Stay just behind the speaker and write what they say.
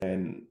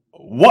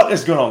What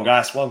is going on,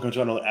 guys? Welcome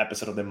to another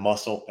episode of the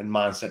Muscle and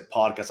Mindset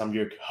Podcast. I'm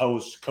your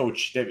host,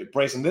 Coach David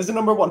Brayson. This is the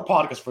number one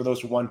podcast for those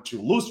who want to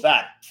lose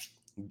fat,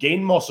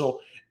 gain muscle,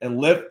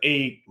 and live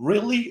a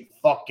really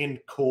fucking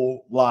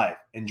cool life,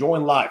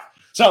 enjoying life.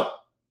 So,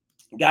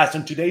 guys,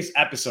 in today's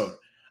episode,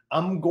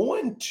 I'm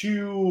going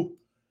to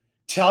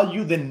tell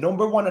you the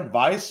number one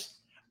advice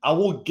I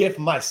will give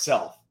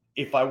myself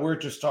if I were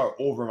to start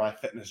over my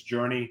fitness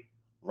journey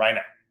right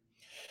now.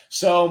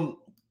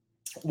 So,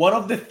 one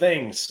of the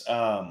things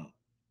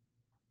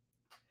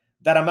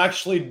that I'm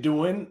actually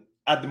doing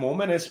at the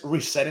moment is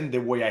resetting the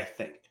way I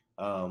think.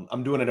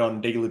 I'm doing it on a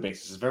daily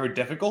basis. It's very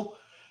difficult,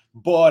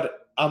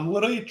 but I'm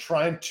literally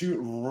trying to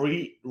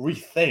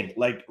rethink,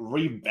 like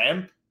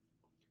revamp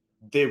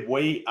the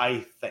way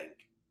I think.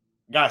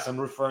 Guys, I'm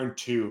referring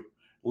to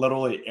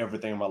literally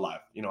everything in my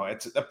life.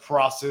 It's a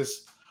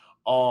process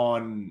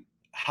on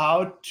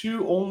how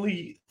to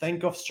only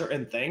think of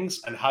certain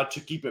things and how to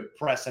keep it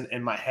present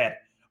in my head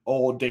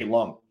all day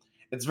long.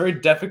 It's very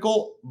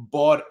difficult,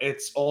 but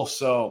it's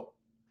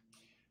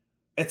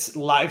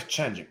life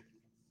changing.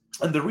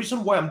 And the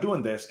reason why I'm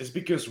doing this is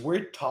because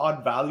we're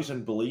taught values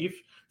and belief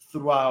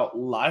throughout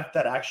life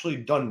that actually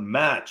don't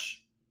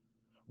match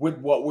with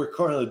what we're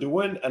currently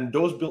doing, and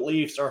those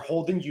beliefs are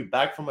holding you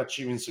back from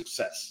achieving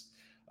success.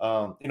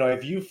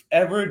 If you've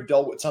ever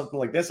dealt with something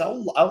like this, I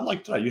would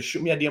like to know. You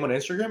shoot me a DM on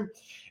Instagram,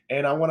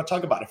 and I want to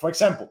talk about it. For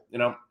example,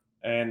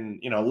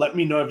 let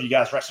me know if you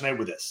guys resonate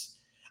with this.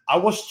 I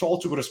was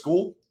told to go to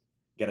school,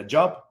 get a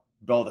job,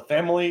 build a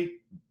family,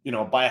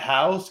 buy a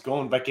house, go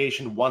on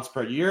vacation once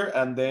per year,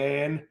 and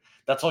then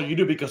that's all you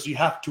do because you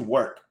have to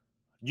work.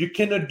 You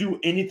cannot do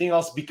anything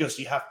else because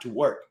you have to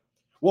work.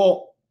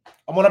 Well,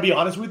 I'm going to be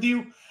honest with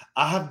you.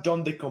 I have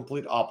done the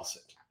complete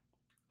opposite.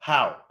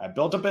 How? I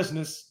built a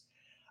business.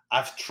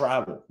 I've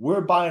traveled.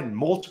 We're buying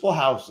multiple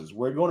houses.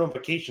 We're going on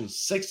vacation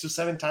 6 to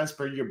 7 times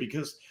per year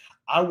because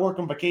I work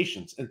on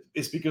vacations.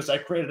 It's because I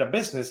created a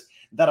business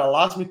that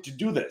allows me to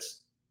do this.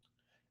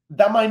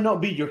 That might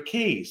not be your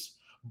case,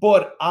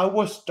 but I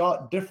was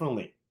taught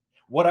differently.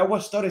 What I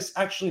was taught is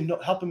actually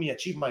not helping me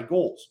achieve my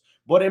goals,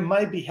 but it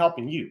might be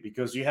helping you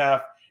because you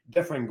have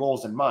different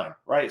goals in mind,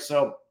 right?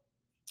 So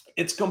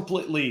it's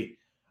completely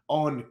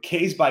on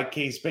case by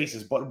case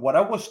basis. But what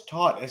I was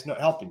taught is not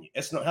helping you.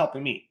 It's not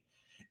helping me.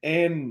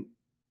 And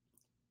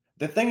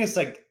the thing is,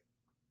 like,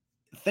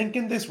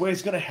 thinking this way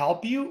is going to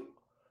help you.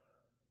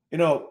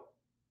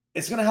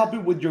 It's going to help you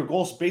with your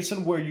goals based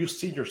on where you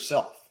see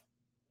yourself.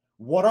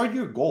 What are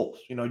your goals?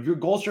 Your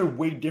goals are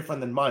way different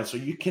than mine, so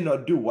you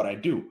cannot do what I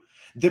do.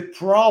 The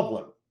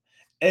problem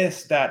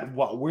is that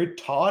what we're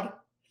taught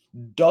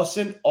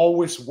doesn't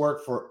always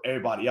work for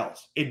everybody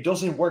else. It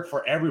doesn't work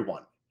for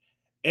everyone.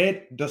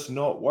 It does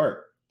not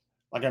work.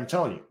 Like I'm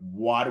telling you,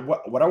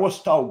 what I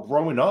was taught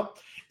growing up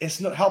is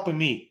not helping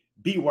me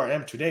be where I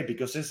am today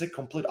because it's the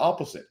complete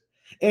opposite.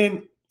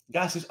 And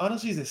guys, it's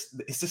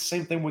the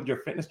same thing with your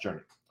fitness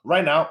journey.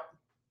 Right now,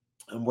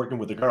 I'm working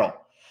with a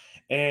girl.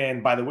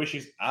 And by the way,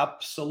 she's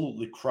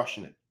absolutely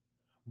crushing it.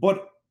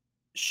 But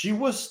she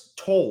was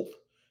told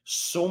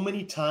so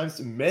many times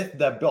myth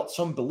that built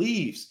some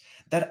beliefs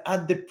that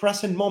at the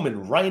present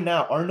moment, right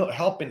now, are not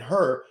helping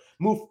her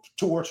move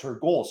towards her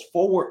goals,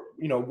 forward,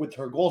 with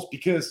her goals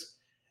because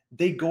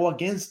they go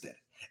against it.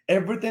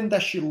 Everything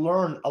that she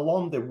learned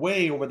along the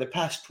way over the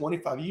past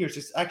 25 years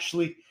is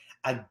actually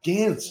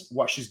against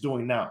what she's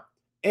doing now.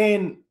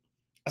 And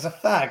as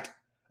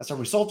a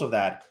result of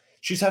that,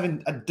 she's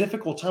having a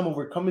difficult time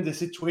overcoming the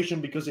situation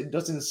because it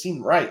doesn't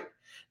seem right.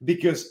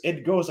 Because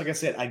it goes, like I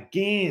said,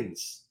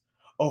 against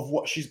of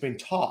what she's been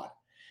taught.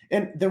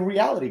 And the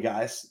reality,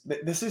 guys,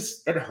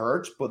 it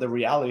hurts, but the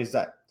reality is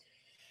that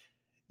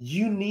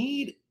you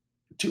need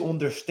to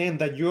understand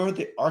that you're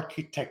the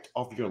architect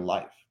of your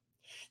life.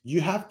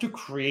 You have to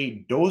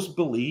create those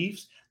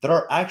beliefs that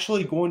are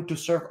actually going to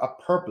serve a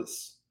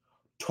purpose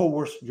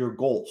towards your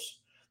goals.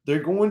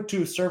 They're going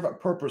to serve a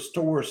purpose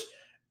towards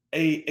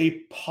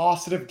a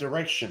positive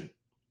direction.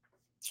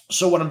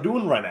 So what I'm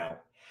doing right now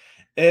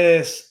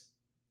is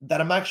that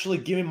I'm actually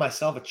giving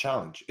myself a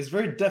challenge. It's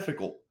very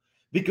difficult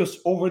because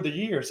over the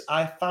years,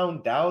 I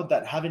found out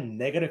that having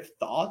negative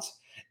thoughts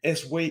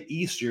is way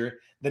easier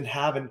than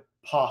having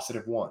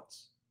positive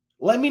ones.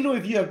 Let me know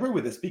if you agree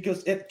with this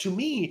because to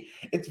me,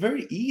 it's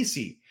very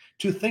easy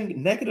to think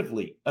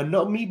negatively, and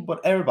not me,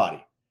 but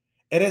everybody.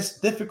 It is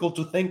difficult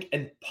to think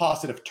in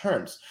positive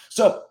terms.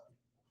 So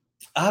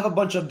I have a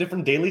bunch of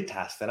different daily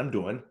tasks that I'm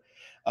doing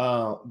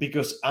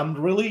because I'm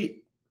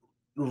really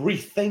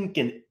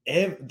rethinking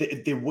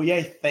the way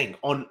I think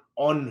on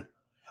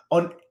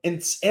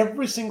in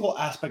every single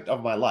aspect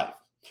of my life.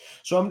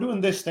 So I'm doing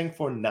this thing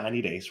for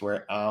 90 days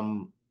where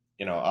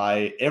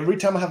I every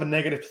time I have a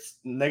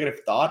negative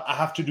thought, I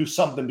have to do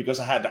something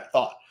because I had that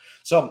thought.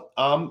 So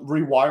I'm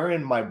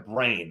rewiring my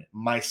brain,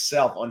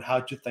 myself, on how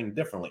to think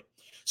differently.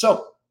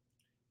 So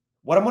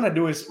what I'm going to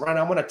do is right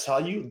now I'm going to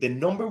tell you the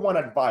number one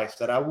advice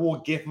that I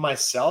will give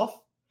myself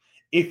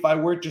if I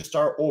were to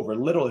start over,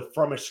 literally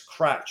from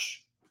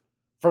scratch,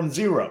 from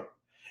zero.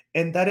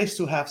 And that is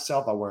to have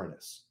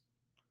self-awareness.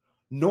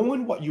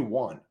 Knowing what you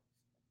want,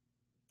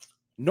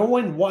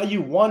 knowing why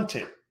you want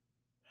it,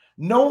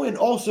 knowing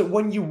also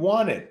when you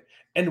want it,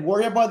 and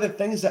worry about the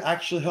things that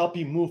actually help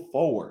you move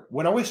forward.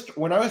 When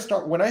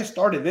I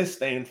started this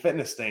thing,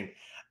 fitness thing,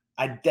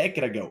 a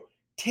decade ago,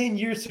 10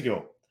 years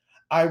ago,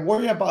 I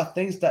worry about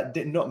things that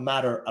did not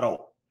matter at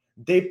all.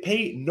 They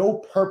pay no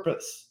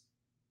purpose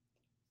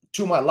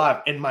to my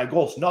life and my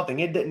goals. Nothing.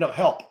 It did not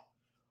help.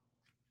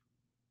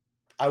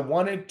 I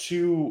wanted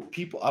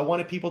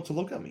people to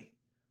look at me.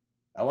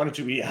 I wanted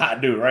to be a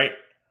hot dude, right?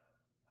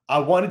 I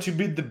wanted to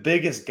be the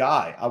biggest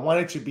guy. I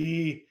wanted to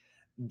be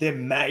the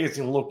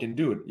magazine looking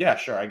dude. Yeah,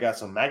 sure. I got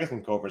some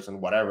magazine covers and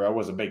whatever. I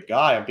was a big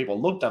guy and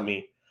people looked at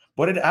me,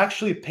 but it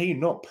actually paid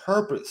no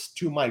purpose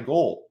to my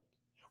goal.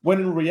 When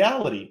in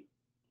reality,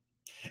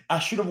 I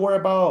should have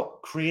worried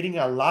about creating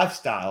a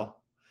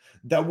lifestyle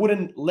that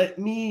wouldn't lead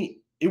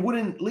me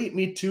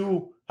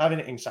to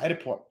having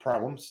anxiety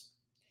problems,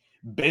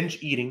 binge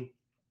eating,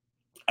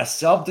 a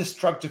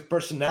self-destructive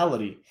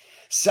personality,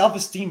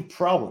 self-esteem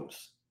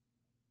problems,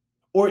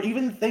 or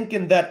even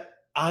thinking that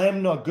I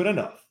am not good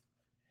enough.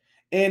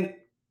 And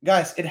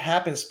guys, it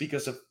happens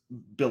because of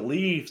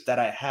beliefs that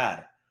I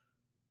had.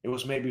 It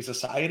was maybe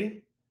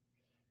society,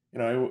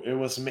 it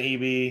was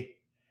maybe,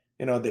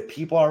 the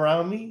people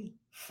around me,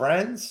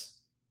 friends.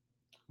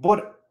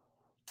 But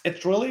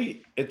it's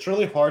really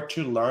hard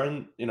to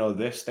learn,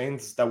 these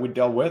things that we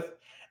dealt with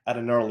at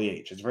an early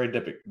age. It's very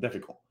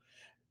difficult.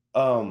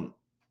 Um,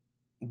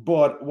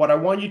 but what I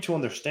want you to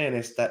understand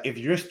is that if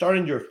you're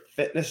starting your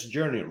fitness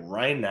journey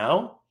right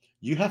now,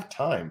 you have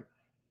time.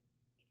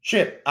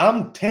 Shit,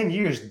 I'm 10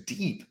 years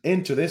deep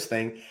into this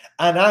thing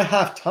and I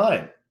have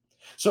time.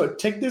 So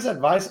take this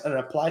advice and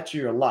apply it to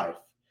your life,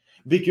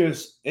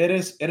 because it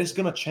is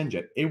going to change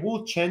it. It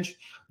will change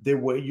the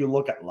way you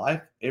look at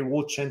life. It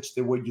will change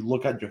the way you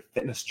look at your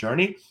fitness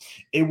journey.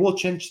 It will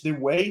change the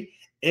way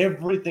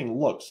everything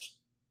looks.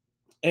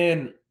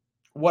 And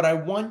what I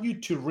want you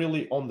to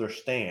really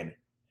understand,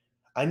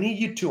 I need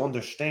you to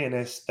understand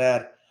is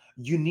that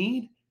you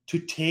need to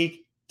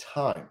take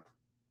time.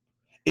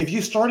 If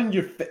you're starting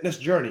your fitness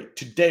journey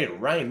today,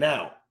 right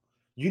now,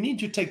 you need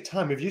to take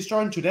time. If you're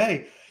starting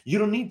today, you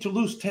don't need to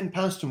lose 10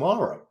 pounds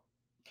tomorrow.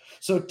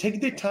 So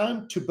take the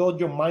time to build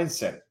your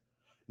mindset,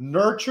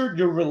 nurture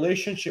your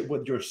relationship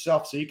with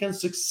yourself so you can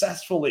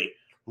successfully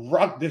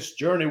rock this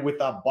journey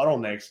without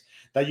bottlenecks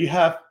that you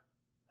have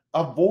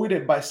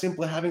avoided by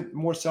simply having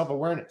more self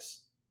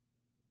awareness.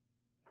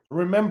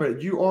 Remember,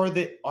 you are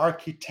the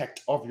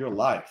architect of your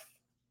life.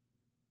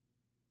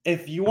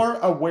 If you are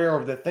aware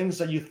of the things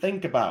that you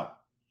think about,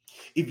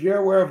 if you're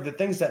aware of the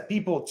things that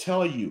people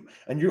tell you,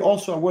 and you're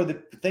also aware of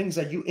the things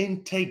that you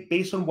intake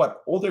based on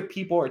what other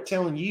people are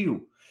telling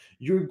you,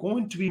 you're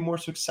going to be more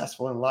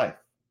successful in life.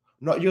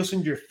 Not just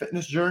in your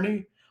fitness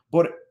journey,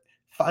 but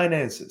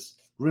finances,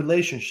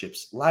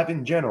 relationships, life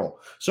in general.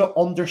 So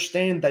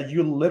understand that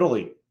you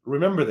literally,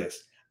 remember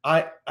this.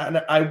 I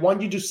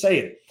want you to say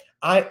it.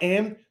 I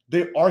am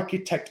the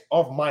architect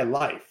of my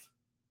life.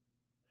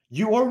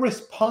 You are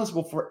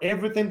responsible for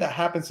everything that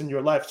happens in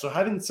your life. So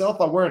having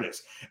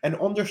self-awareness and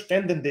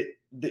understanding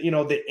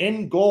the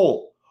end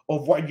goal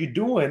of what you're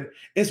doing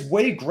is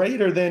way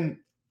greater than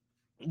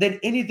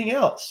anything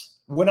else.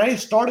 When I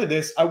started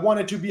this, I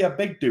wanted to be a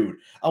big dude.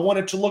 I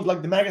wanted to look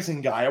like the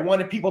magazine guy. I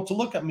wanted people to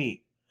look at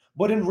me.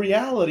 But in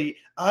reality,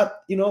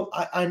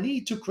 I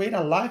need to create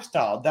a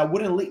lifestyle that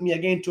wouldn't lead me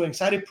again to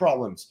anxiety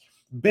problems,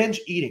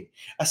 binge eating,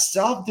 a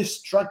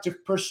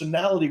self-destructive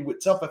personality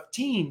with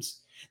self-esteem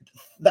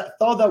that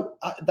thought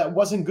that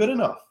wasn't good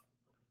enough.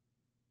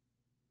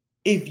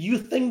 If you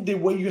think the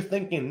way you're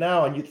thinking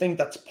now and you think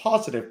that's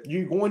positive,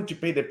 you're going to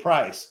pay the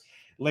price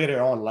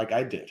later on, like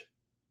I did.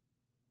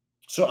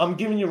 So I'm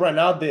giving you right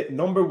now the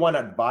number one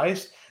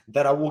advice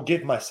that I will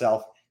give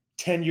myself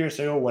 10 years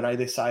ago when I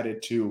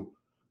decided to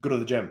go to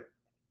the gym.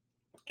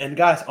 And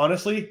guys,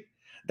 honestly,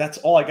 that's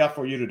all I got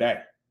for you today.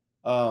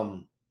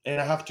 And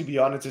I have to be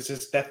honest, this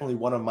is definitely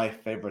one of my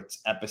favorite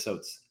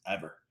episodes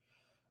ever.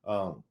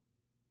 Um,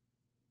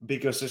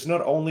 because it's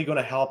not only going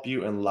to help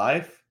you in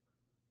life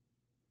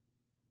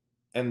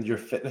and your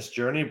fitness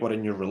journey, but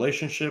in your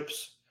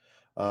relationships.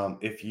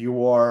 If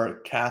you are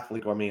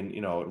Catholic, or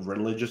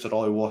religious at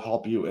all, it will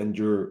help you in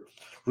your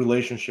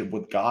relationship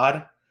with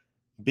God,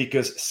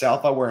 because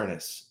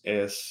self-awareness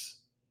is,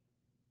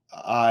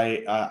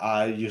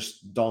 I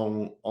just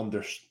don't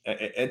understand.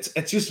 It's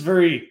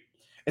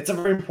a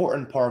very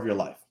important part of your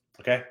life.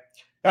 Okay,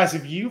 guys,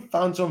 if you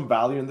found some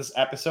value in this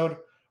episode,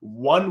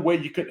 one way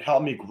you could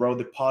help me grow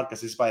the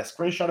podcast is by a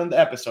screenshot in the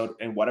episode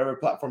in whatever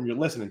platform you're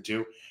listening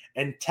to,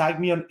 and tag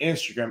me on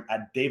Instagram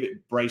at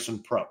David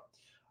Brayson Pro.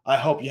 I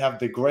hope you have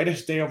the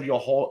greatest day of your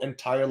whole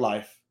entire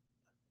life.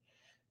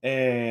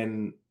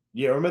 And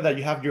yeah, remember that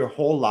you have your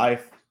whole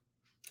life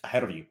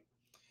ahead of you.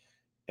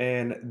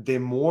 And the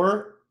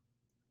more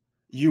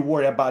you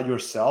worry about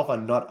yourself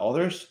and not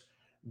others,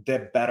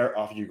 the better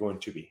off you're going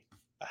to be.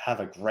 Have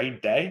a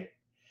great day.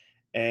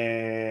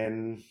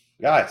 And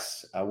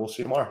guys, I will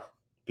see you tomorrow.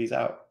 Peace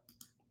out.